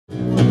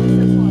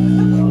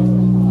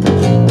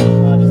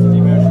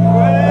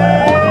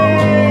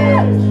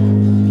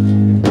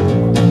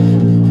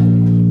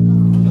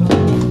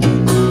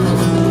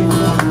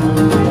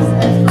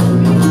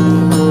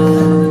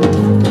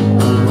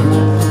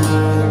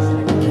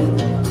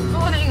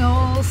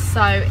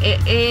So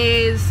it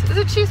is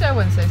it Tuesday or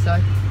Wednesday,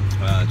 so?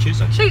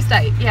 Tuesday.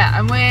 Tuesday, yeah,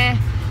 and we're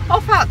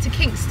off out to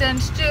Kingston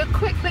to do a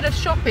quick bit of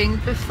shopping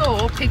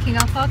before picking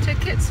up our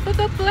tickets for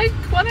the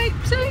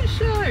Blink-182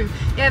 show.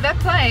 Yeah, they're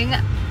playing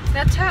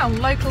their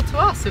town local to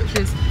us, which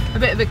is a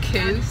bit of a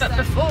coup. But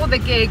before the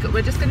gig,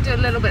 we're just going to do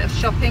a little bit of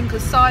shopping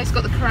because Si's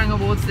got the Kerrang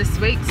Awards this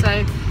week,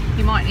 so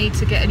you might need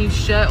to get a new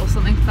shirt or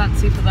something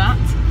fancy for that.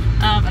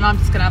 And I'm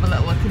just going to have a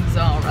little look in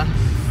Zara.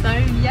 So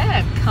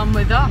yeah, come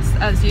with us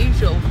as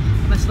usual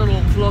on this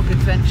little vlog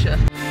adventure.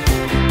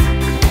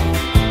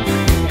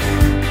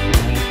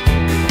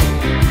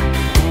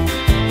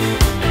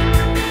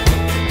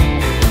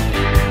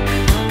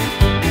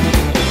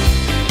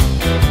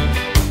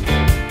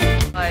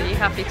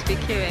 Happy to be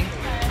queuing?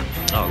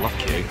 Oh, I love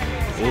queuing.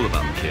 All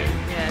about the queuing.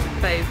 Yeah,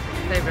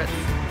 favourites.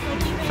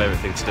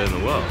 Favourite thing to do in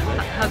the world.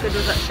 How good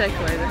was that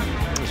shakeaway then?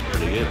 It was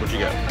pretty good. What'd you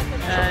get?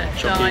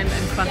 Lime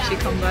and crunchy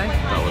combo.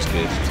 That was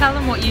good. Tell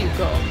them what you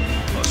got.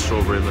 What, a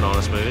strawberry and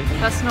banana smoothie?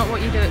 That's not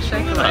what you do at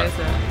shakeaway, is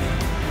it?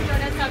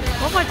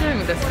 What am I doing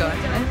with this guy?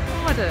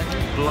 What am I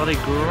doing? Bloody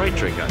great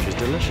drink actually. It's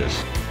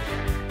delicious.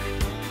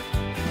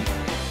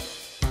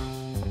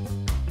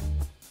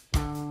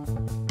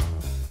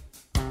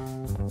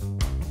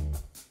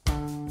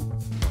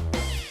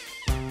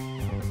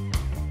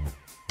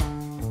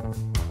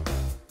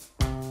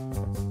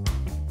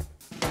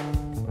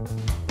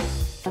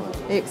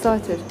 Are you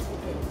excited?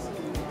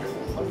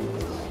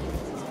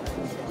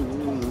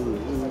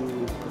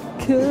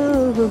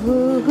 Cool.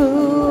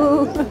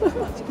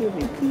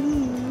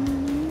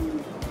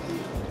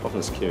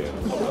 Poppin's queuing.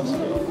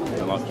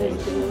 I like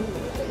queues.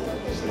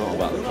 It's not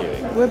about the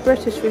queuing. We're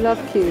British, we love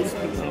queues.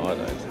 No, I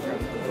don't.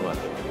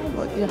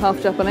 What, you're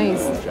half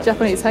Japanese.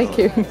 Japanese hate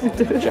queuing.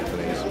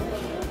 Japanese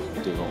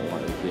do not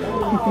like the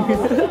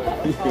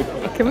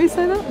queuing. Can we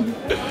say that?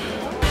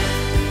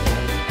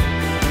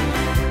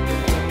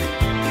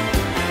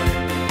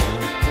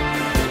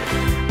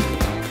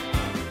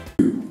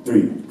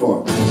 3,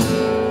 4.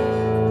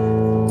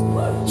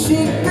 She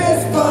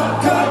pissed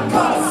fuck up,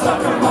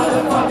 cocksucker,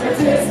 motherfucker,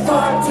 this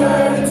fuck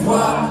turn and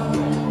twat.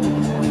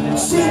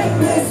 She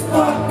pissed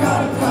fuck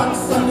up,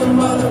 cocksucker,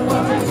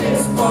 motherfucker,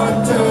 this fuck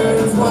turn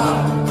and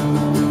twat.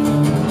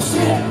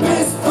 She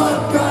pissed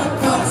fuck up,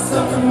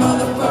 cocksucker,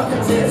 motherfucker,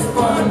 this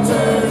fuck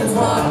turn and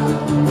twat.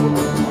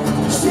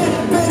 She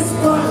pissed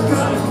fuck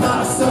up,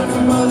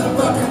 cocksucker,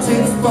 motherfucker,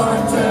 this fuck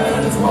turn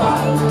and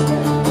twat.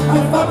 I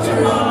fucked her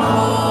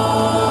on.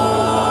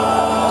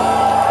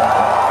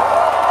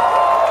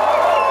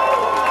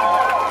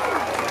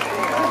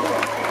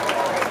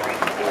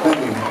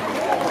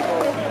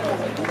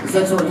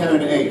 Section we're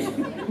counting to 8.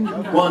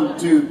 1,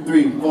 2,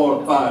 3,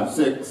 4, 5,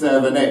 6,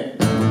 7, 8.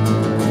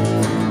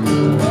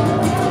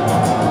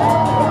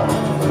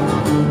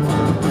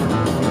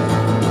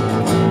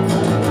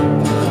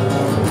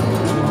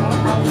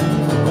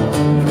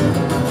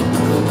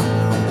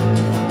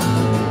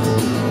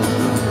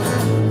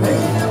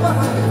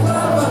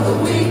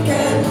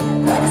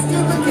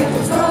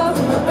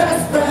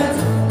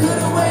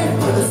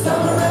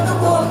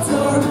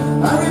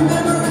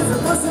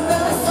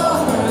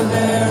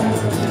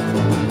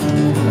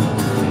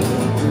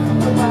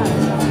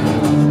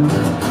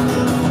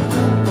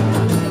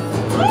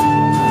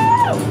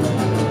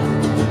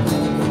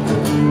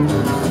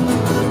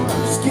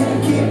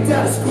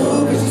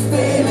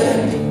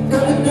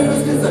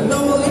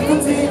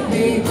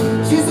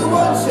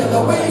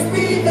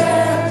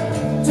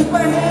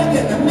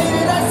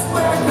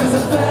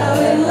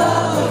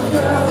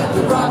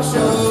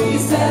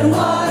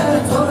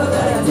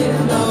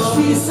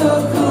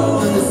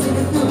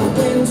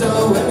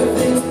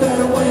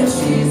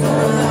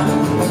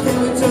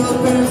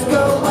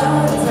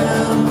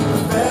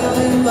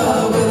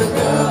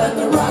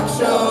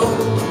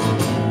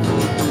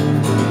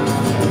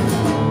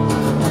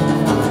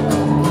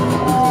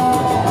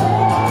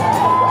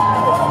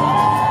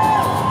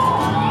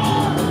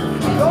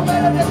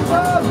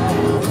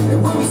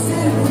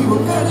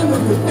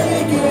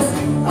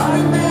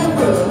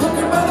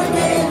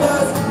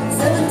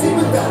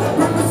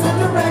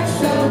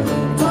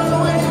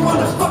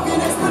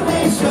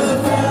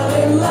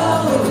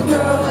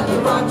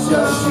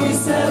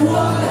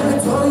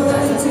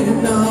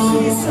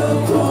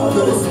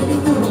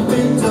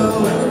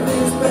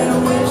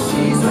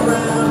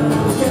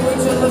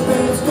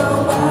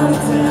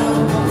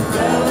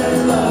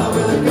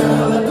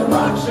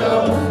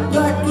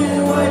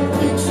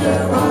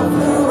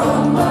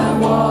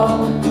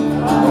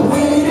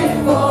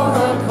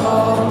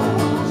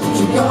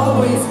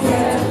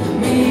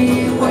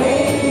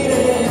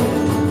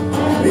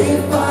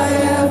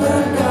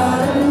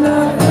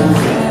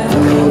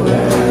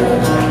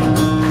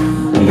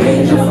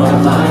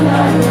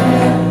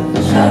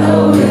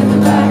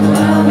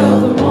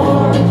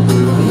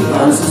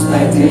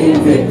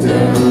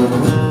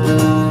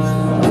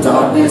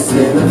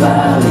 In the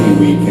valley,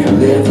 we can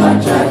live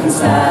like Jack and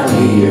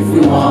Sally if we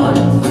want,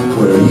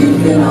 where you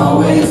can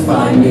always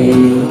find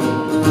me.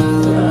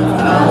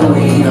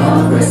 Halloween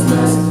on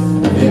Christmas,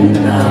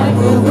 midnight,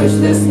 we'll wish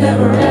this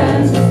never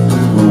ends.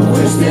 We'll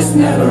wish this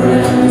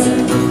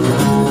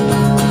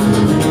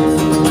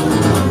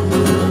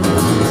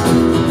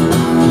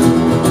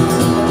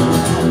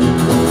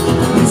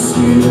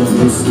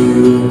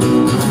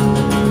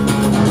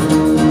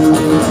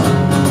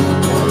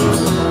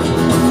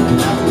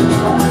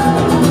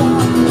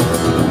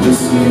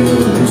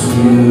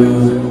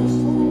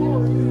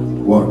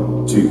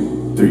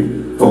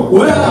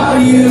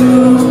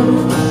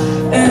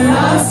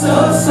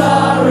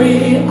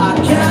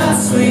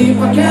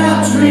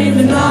I dream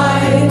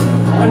tonight.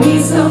 I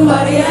need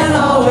somebody and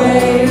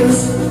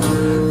always.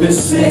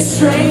 This 6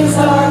 strings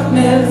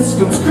darkness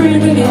comes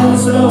screaming in,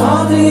 so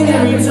haunting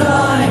every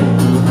time.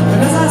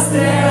 And as I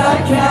stare,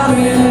 I count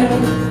in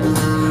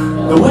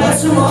the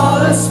webs from all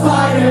the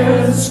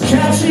spiders,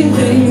 catching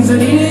things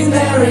and eating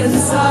their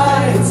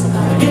insides.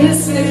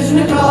 Indecision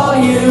to call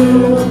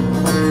you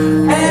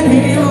and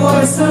hear your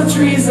voice of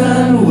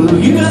treason. Will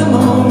you come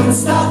home and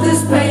stop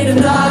this pain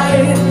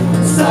tonight?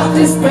 Stop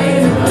this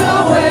pain and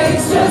don't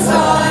waste your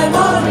time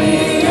on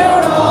me.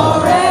 You're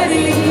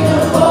already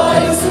a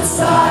voice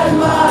inside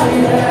my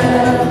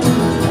head.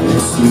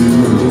 It's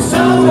you.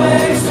 Don't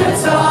waste your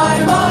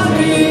time on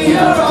me.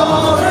 You're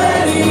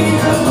already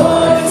a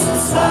voice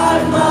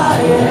inside my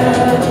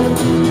head.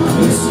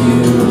 It's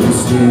you.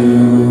 It's you.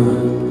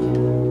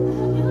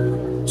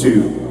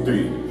 2,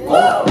 3,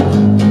 4.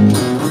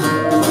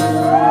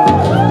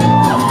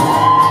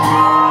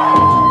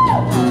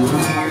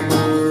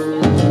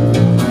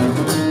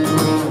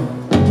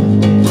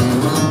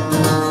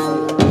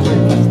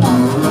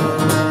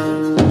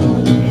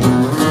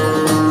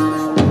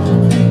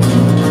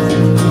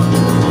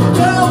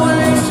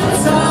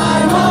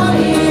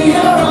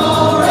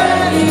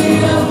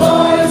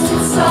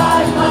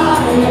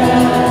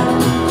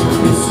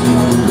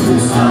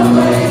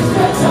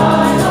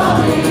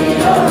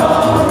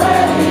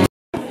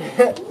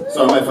 So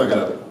I might fuck it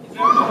up.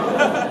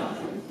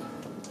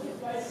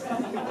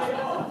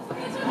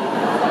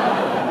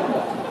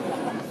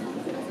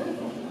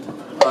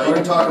 You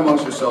can talk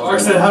amongst yourselves. Mark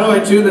said, how do I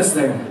tune this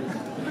thing?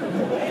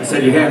 I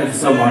said, you hand it to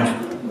someone.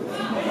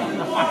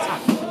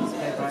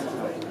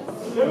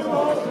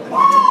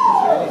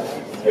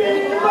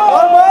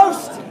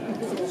 Almost!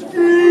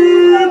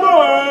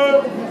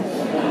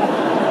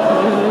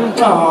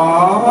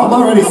 Aww. I'm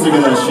already sick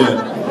of that shit.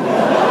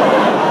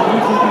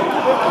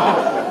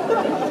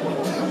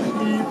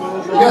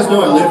 You guys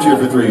know I lived here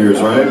for 3 years,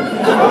 right?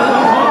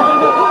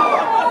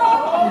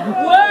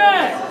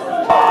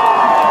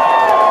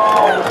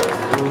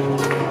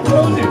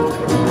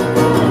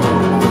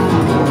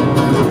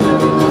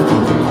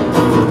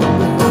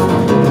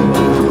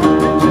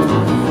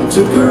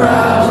 Took her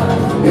out,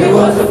 it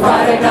was a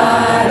Friday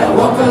night. I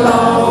walked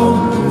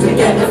alone to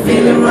get the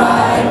feeling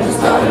right. We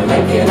started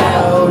making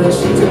out and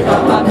she took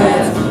off my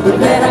pants, but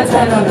then I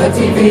turned on the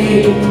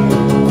TV,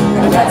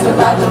 and that's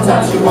about the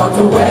time she walked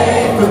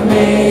away from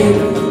me.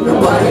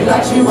 Nobody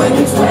likes you when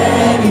you're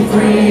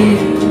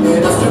 23.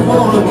 It doesn't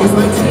want to use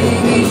my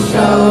TV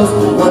shows.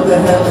 What the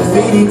hell is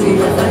ADD?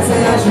 My friends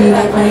say I should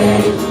act my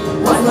age.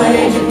 What's my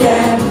age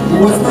again?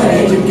 What's my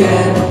age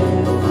again?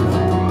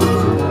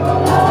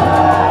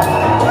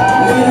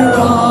 Later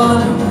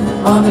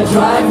on the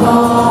drive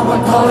home, I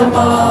called her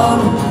mom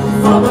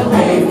from a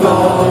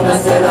payphone. I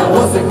said I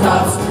was the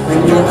cops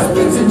and your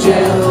husband's in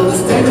jail. The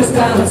state is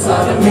down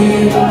inside of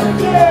me,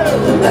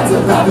 and that's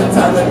about the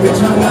time that bitch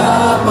hung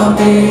up on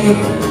me.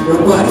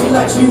 Nobody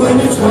likes you when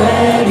you're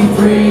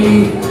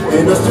 23.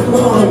 And I still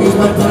wanna use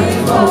my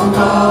plane phone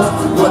calls.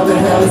 What the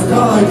hell is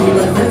calling you?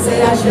 My friends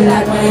say I should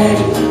act my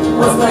age.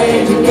 What's my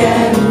age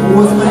again?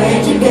 What's my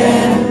age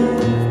again?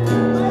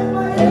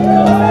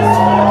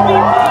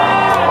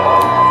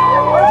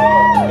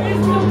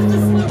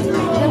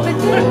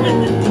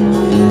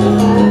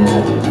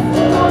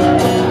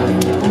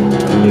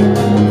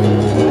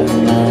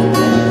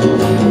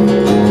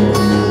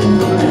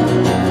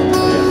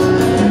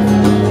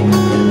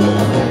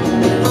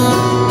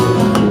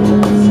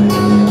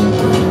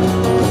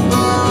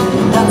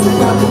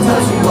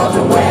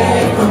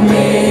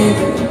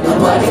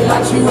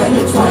 You when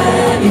you're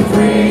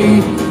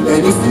 23,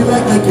 and you still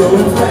act like you're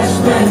in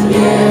freshman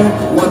year.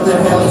 What the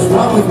hell is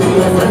wrong with me?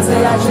 My friends say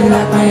I should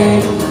act my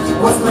age.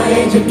 What's my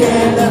age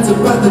again? That's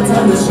about the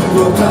time that she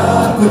broke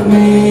up with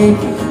me.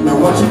 Now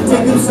why should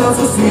take themselves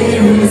so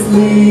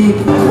seriously?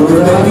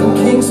 We're out in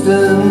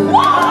Kingston,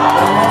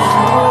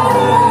 out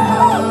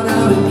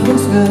in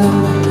Kingston,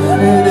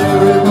 and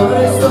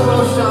everybody's so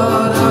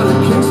shot out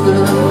in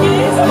Kingston.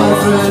 My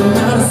friend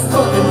had us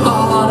fucking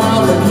hard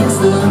out in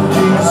Kingston,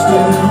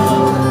 Kingston.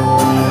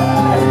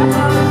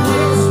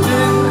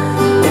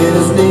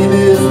 His name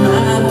is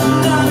Matt.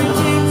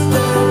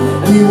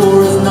 He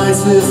wore his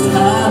nicest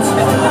hat.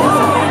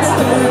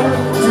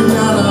 Too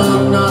bad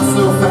I'm not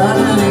so fat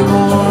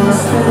anymore.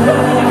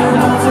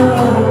 Not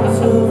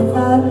so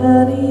fat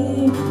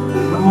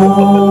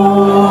anymore.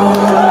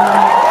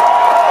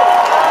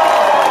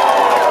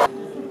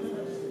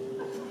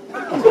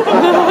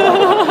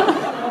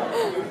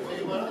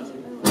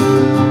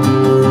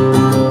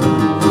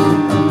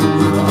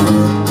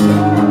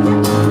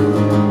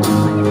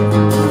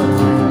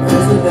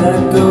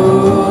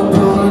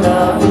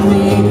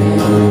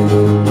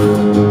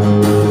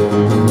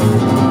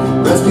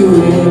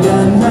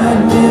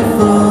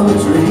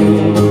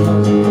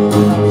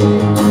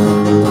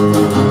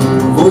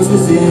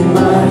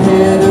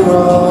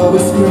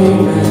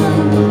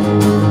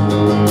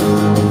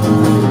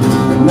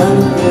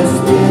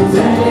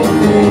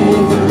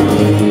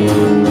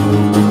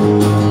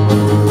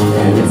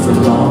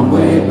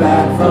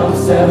 From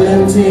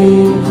 17, the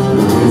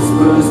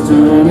whisper whispers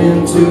turn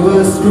into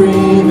a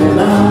scream, and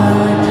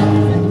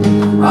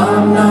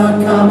I'm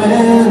not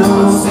coming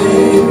home.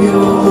 Save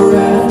your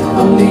breath,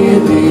 I'm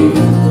nearly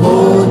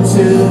bored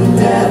to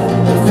death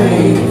and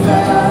fading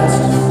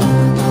fast.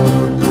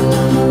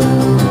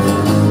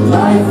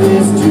 Life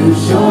is too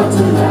short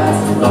to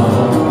last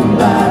long.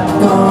 Back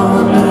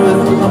on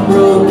earth, I'm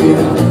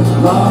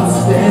broken,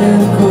 lost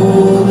and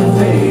cold and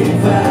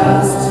fading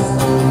fast.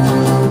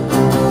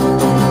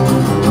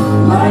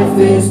 Life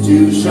is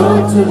too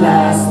short to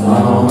last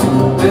long.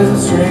 There's a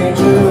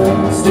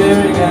stranger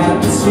staring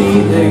at the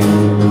ceiling,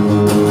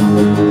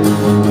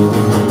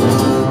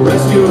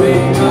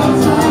 rescuing a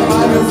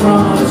tiger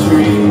from a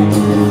tree.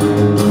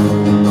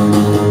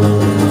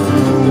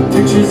 The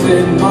pictures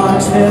in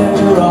Mark's head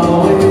are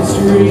always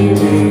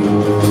dreaming.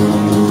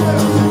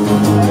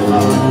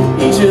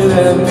 Each of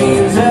them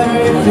means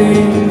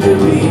everything to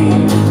me.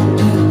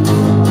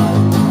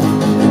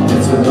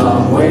 It's a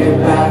long way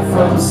back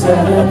from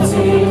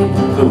 17.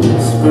 The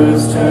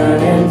whispers turn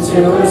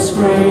into a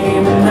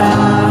scream, and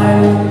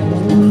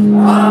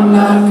I'm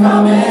not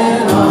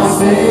coming home.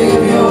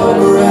 Save your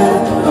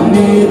breath, I'm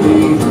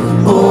nearly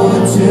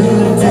bored to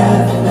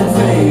death and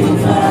fading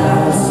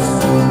fast.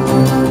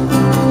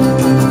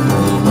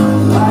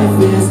 Life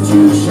is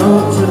too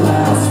short to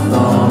last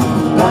long.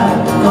 Back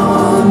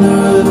on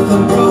earth,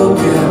 I'm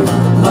broken,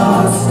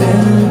 lost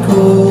and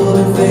cold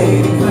and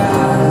fading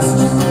fast.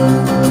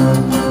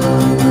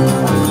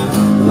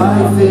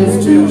 Life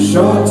is too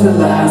short to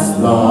last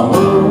long.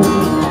 Oh,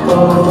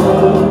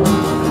 oh,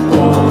 oh,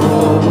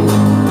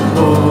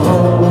 oh,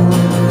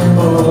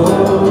 oh,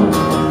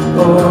 oh,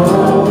 oh.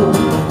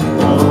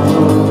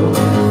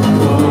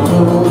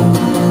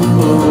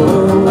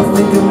 I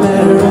think I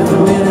met her at the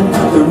minute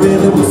that the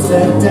rhythm was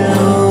set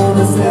down. I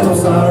said I'm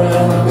sorry,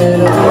 I'm a bit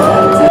of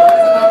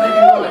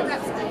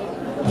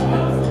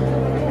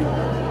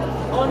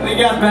You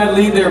got a bad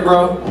lead there,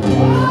 bro.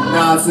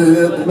 Now,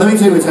 let me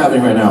tell you what's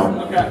happening right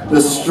now. Okay. The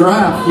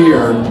strap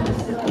here,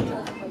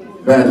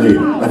 bad lead.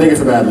 I think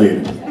it's a bad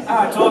lead.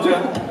 Ah, I told you.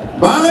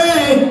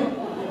 Bobby!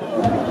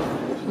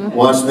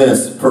 Watch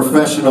this.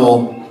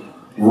 Professional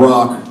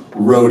rock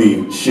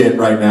roadie shit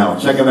right now.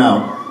 Check him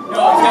out.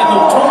 No, he's got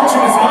the torch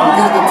in his mouth. He's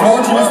got the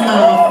torch in his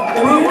mouth.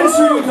 In the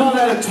industry, we call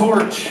that a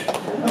torch.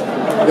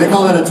 They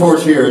call that a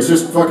torch here. It's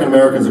just fucking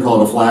Americans that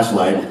call it a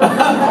flashlight.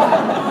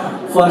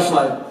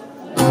 Flashlight.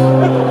 You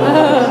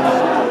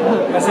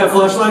guys have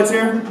flashlights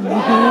here?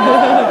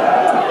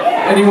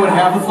 Anyone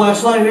have a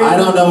flashlight here? I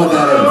don't know what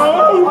that is.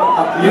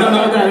 You don't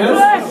know what that is?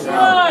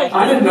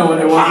 I didn't know what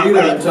it was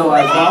either until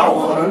I bought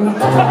one.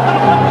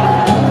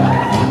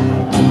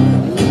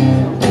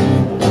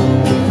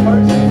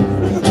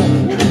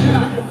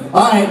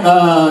 Alright,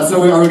 so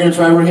are we going to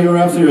try Bohemian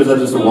Rhapsody, or is that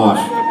just a wash?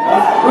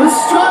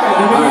 Let's try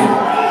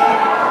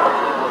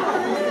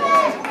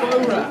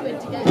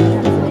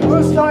it.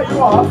 We'll start you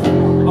off.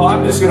 Oh,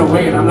 I'm just gonna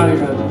wait. I'm not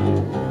even.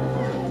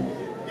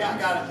 Yeah, I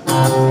got it.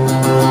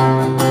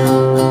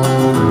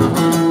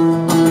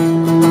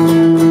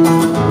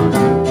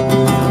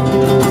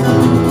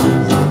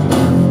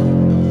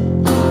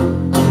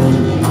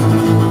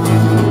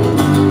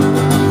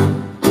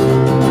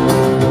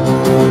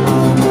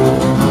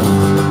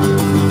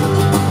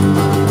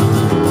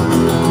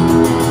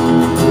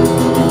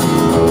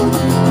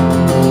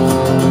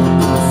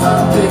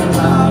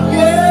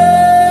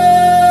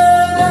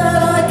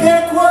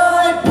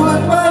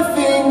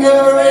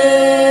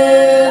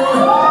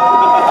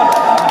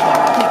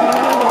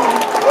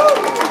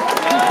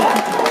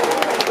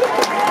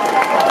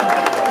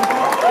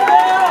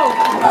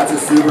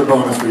 Super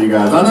bonus for you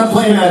guys. I'm not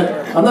playing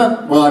that.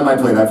 Well, I might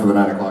play that for the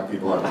 9 o'clock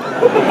people. I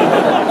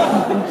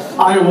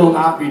will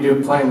not be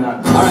playing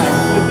that.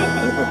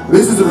 Alright.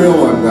 This is a real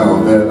one,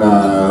 though, that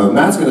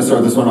Matt's going to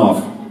start this one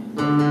off.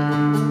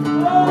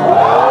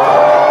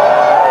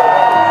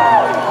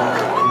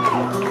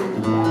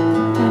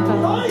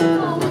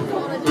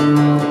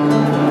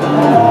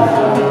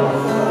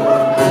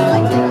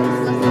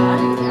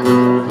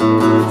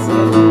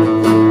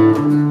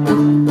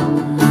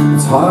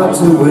 It's hard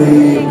to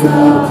wake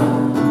up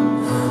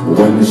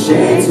when the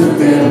shades have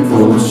been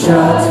pulled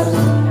shut.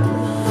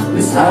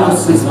 This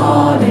house is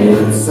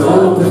haunted,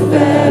 so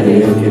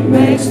pathetic, it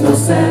makes no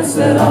sense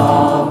at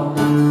all.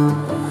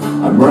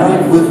 I'm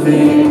ripe with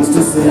things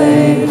to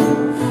say,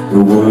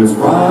 the words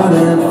rot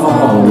and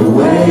fall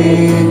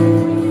away.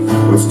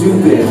 What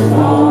stupid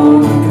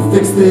poem can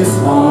fix this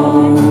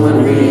home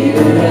and read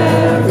it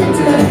every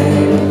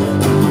day?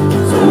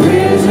 So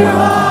here's your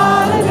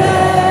holiday.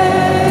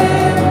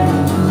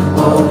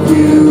 Hope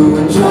you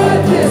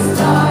enjoyed this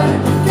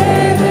time.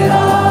 Gave it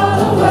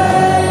all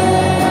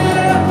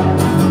away.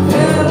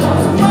 It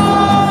was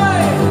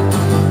mine.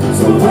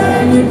 So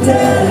when you're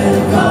dead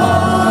and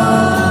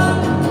gone,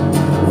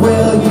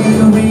 will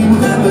you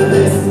remember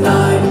this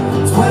night?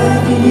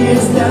 20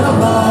 years now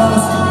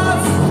lost.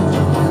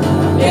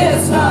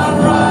 It's not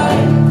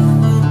right.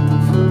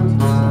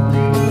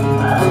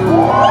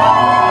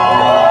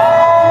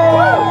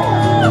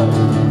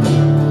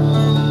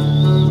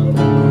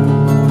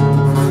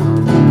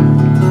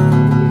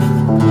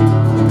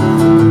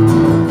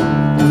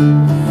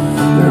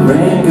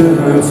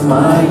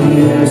 my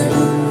ears.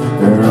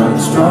 They're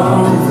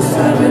unstrung for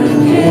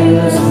 7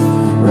 years.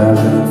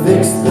 Rather than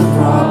fix the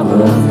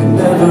problem and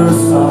never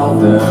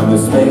solve them.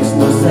 This makes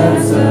no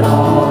sense at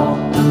all.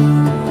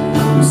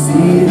 We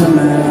see them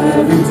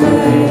every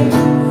day.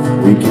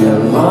 We get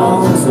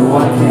along, so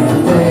why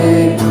can't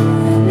they?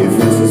 If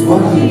this is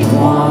what he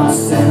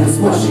wants and it's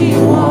what she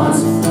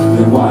wants,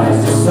 then why is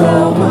there so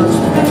much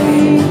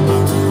pain?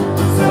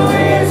 So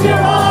here's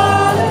your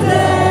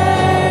holiday.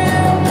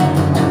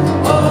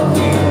 Hope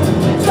you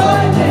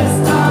enjoy this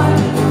time.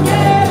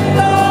 Get it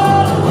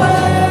all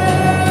away.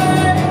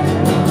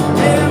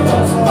 It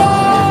was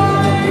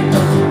fine.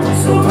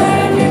 So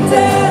when you're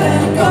dead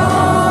and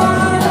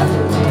gone,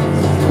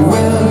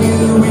 will you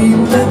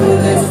remember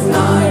this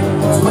night?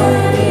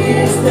 20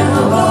 years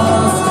down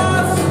lost.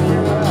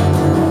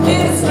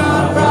 It's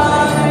not right.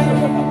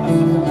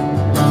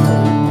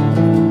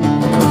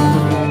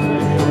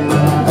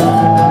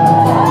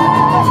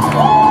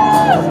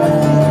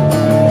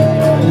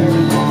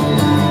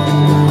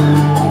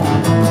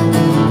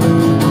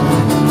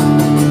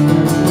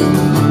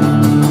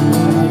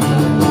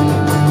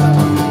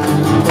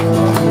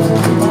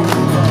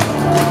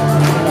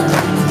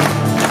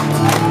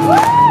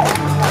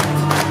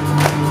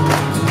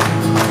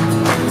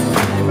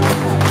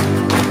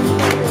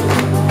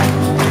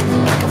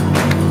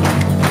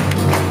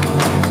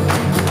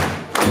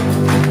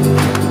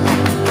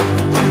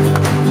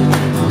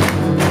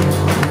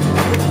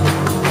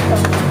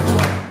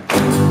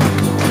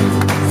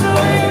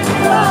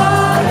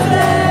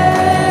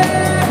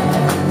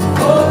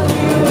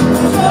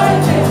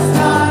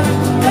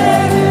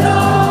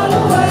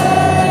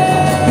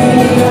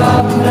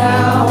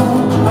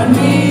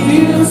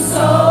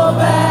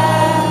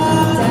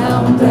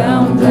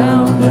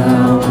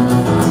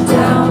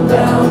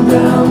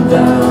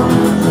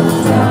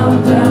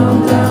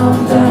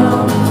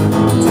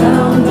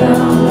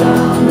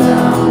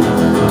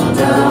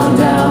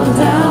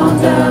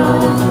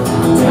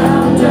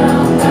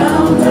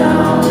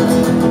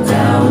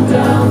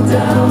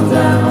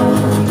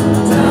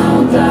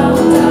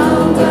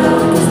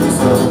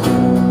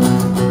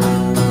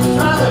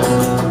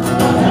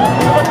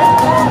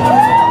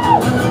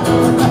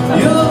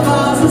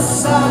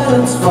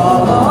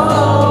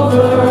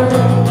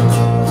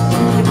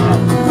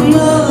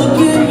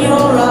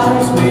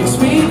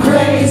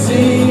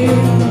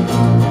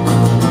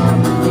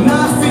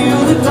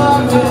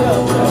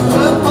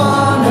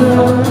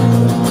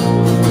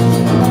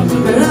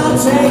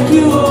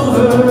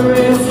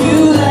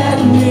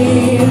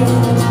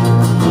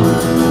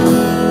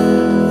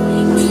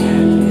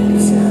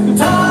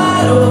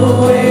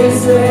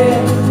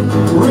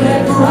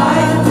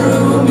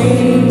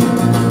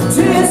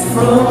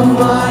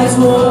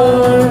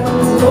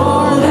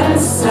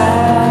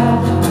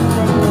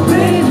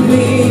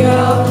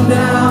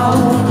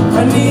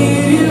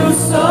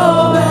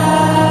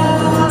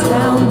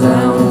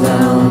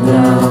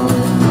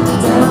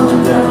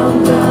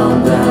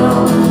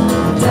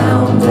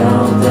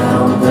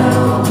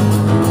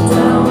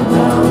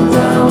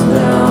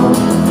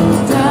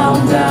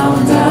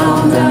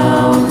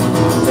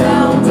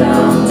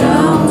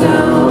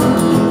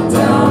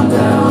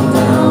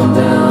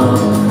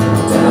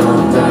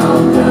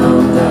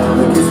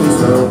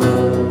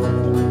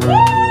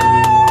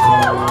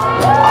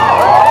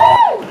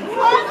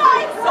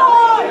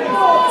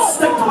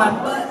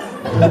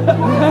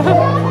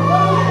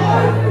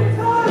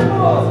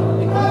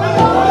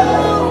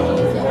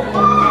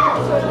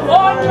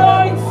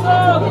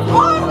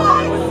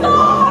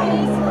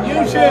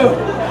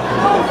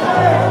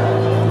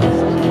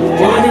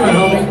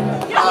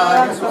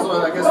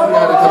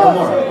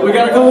 We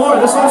got a couple more.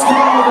 This one's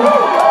called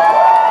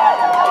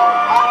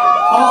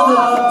All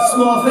the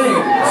Small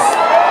Things.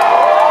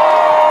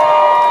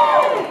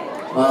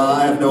 I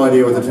have no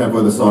idea what the tempo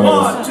of the song is.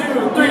 1,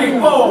 2, 3,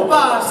 4,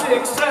 5,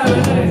 6,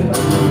 7, 8.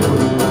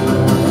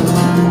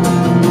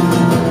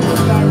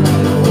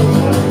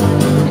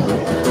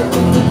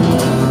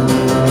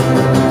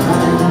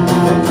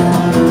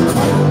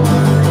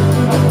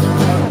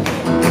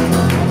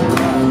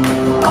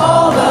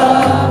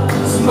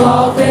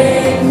 Small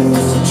things,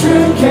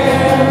 true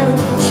care,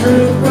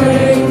 true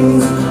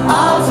brings.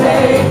 I'll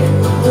take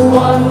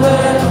one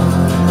look,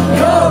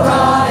 you're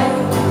right,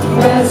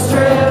 that's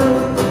true.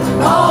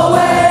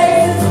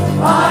 Always,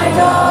 I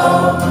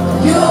know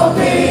you'll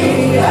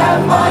be at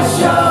my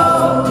show.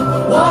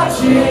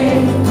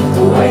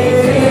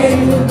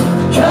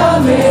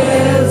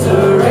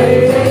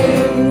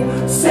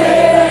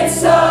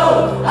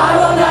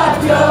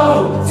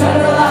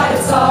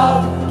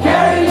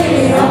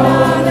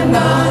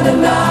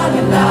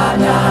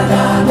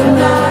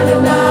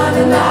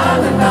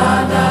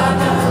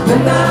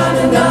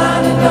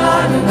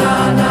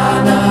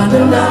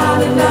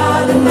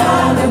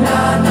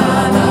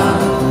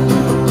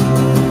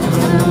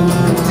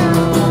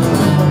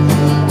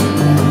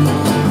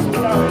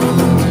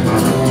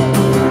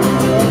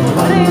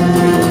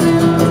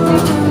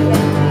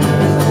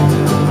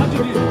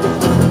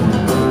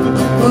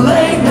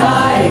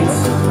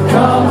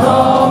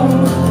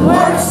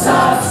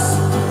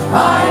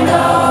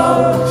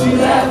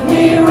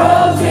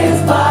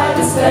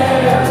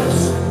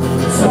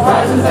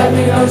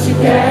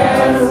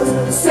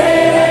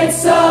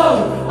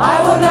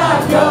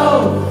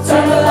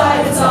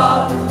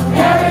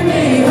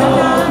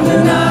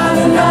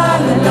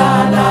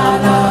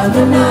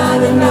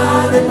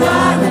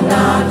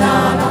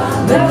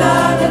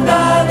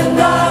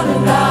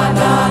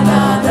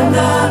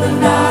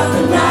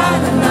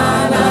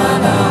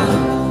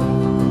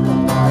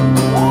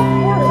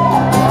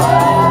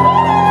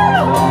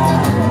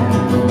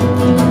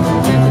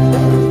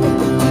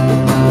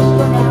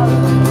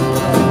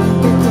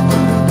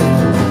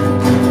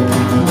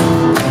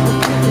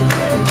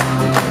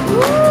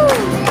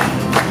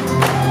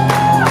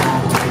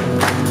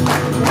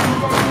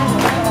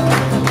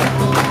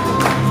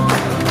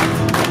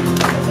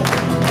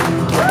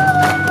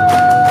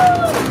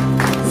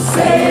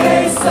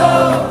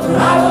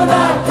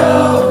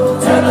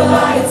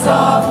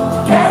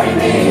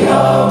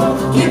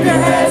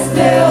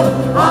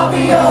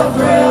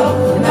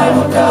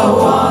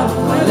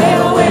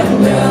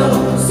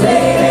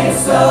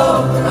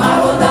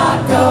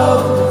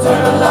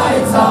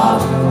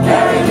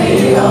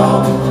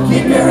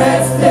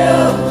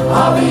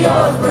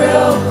 your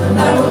thrill. The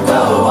night will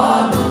go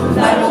on,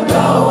 the night will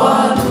go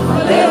on,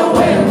 a little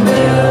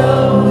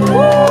windmill.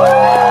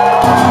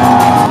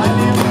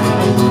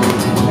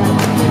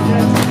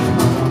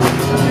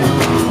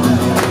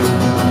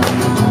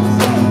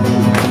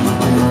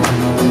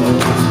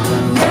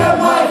 Yeah,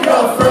 my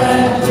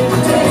girlfriend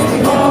takes me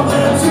home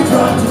when I'm too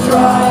drunk to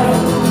drive.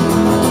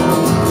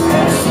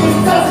 And she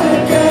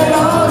doesn't get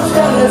all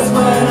jealous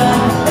when I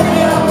hang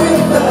out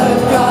with the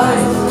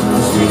guys.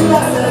 She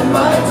laughs at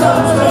my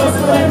dumb jokes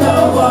when no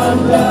one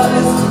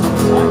does.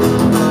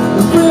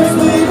 Brings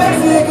me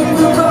Mexican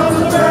food on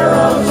the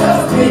barrel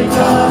just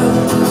because.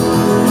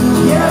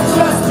 Yeah,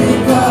 just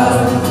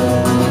because.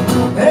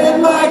 And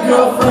my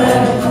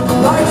girlfriend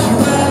likes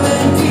UL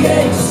and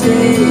DHC.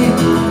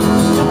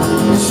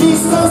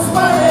 She's so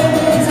smart and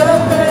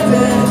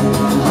independent,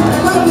 I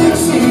don't think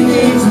she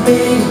needs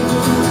me.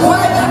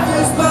 Why laugh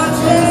as much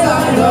as I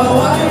know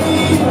I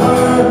need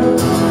her?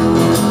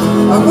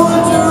 I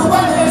wonder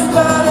why there's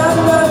not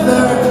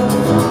another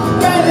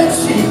guy that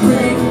she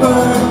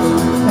preferred.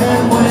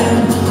 And when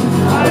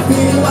I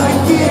feel like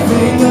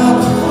giving up,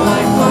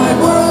 like my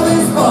world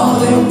is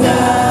falling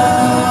down,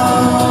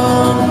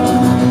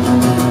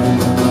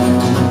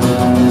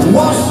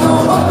 I'll show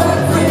up at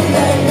 3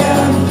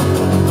 a.m.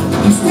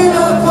 You still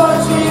up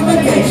watching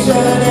Vacation,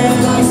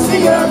 and I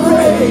see your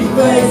pretty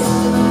face.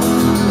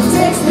 It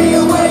takes me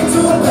away to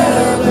a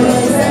better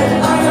place, and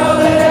I know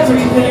that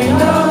everything,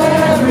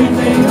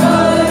 everything's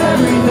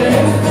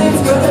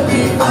gonna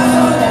be fine. I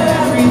know that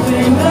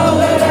everything,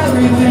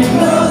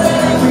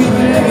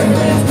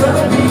 everything's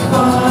gonna be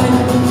fine.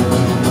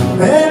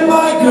 And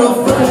my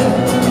girlfriend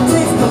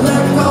takes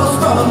collect calls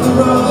from the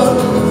road,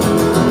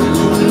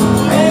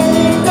 and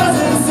it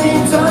doesn't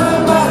seem to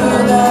matter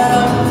that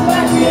I'm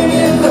lacking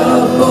in the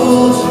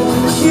bulge.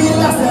 She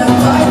laughs at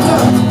my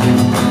tongue.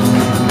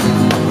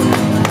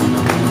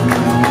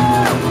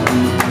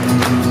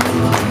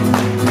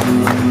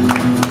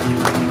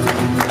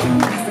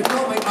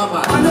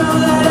 I know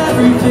that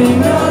everything,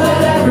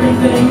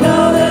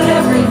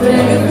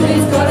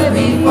 everything's gonna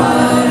be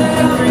fine.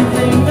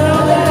 Everything,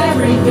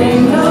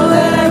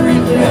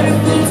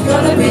 everything's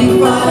gonna be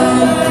fine.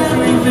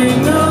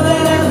 Everything,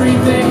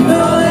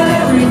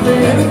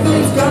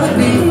 everything's gonna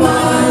be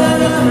fine.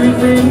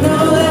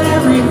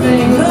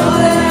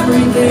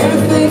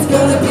 Everything's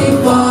gonna be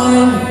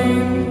fine.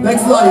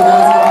 Thanks a lot, you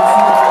guys.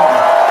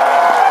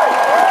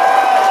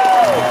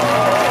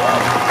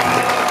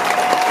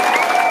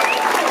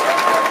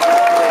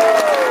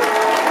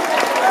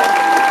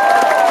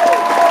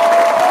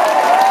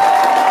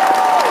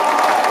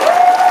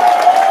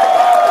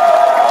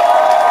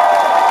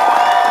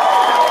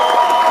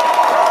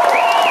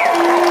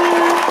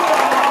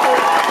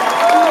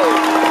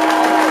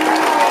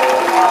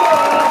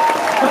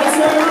 Thanks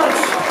very much.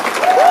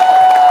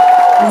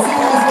 We'll see you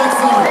guys next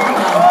summer.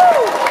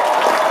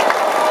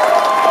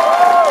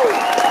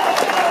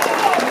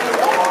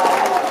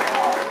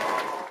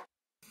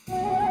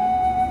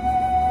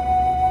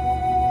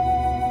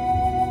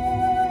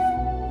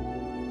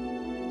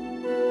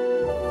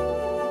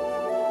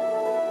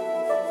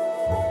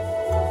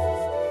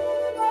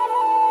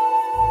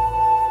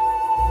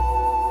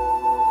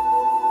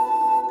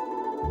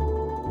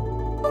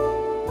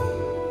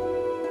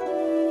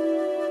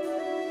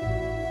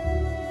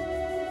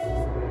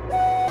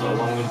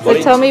 So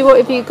tell me, what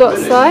have you got,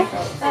 Si?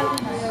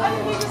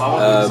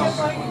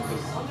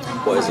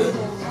 What is it? I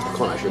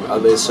can't actually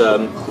remember. It's, I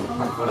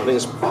think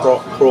it's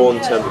prawn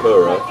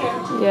tempura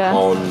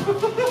on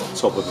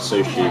top of the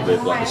sushi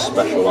with like a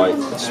special like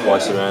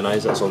spicy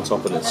mayonnaise that's on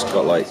top, and it's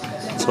got like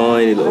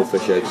tiny little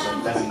fish eggs.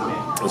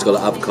 It's got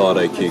an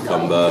avocado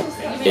cucumber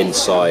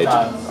inside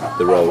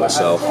the roll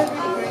itself.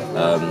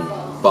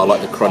 But I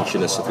like the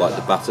crunchiness of like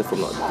the batter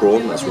from like the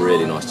prawn. That's a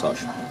really nice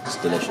touch. It's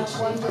delicious.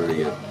 It's really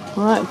good.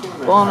 Right,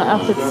 buon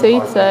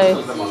appetito.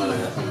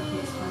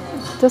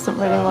 Doesn't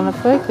really want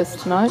to focus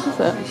tonight, does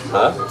it?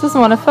 Huh? Doesn't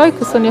want to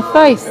focus on your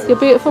face, your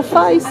beautiful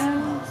face.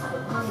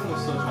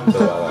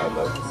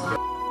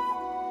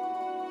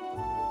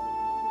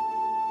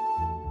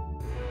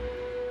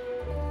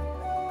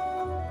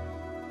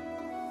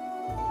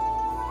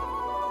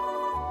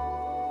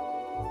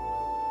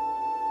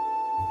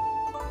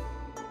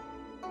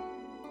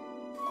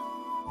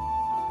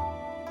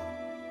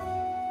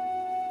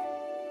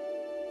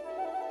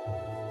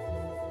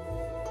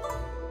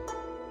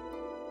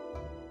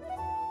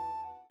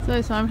 So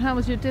Simon, how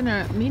was your dinner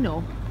at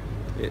Mino?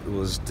 It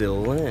was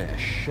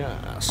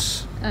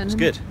delicious. And it's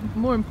good.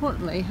 More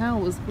importantly, how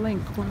was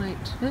Blink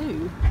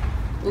 182?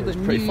 It was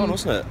pretty fun,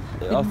 wasn't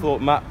it? I thought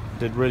Matt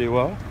did really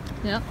well.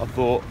 Yeah. I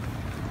thought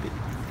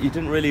you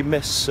didn't really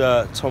miss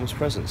Tom's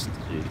presence, did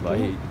you?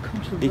 Like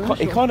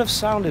he kind of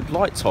sounded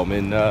like Tom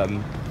in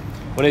when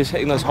he was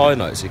hitting those high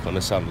notes. He kind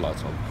of sounded like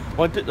Tom.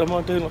 Am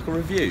I doing like a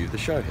review of the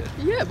show here?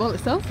 Yeah, well,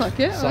 it sounds like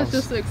it. I was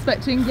just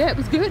expecting. Yeah, it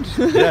was good.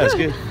 Yeah, it's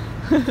good.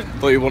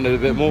 Thought you wanted a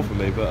bit more from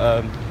me,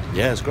 but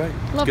yeah, it's great.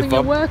 It's Loving good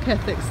fun. your work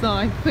ethic,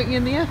 Si. Putting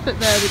in the effort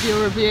there with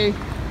your review.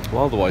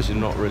 Well, otherwise you're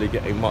not really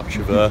getting much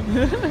of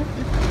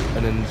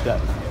an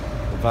in-depth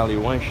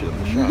valuation of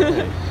the show.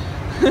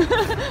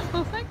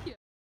 Well, thank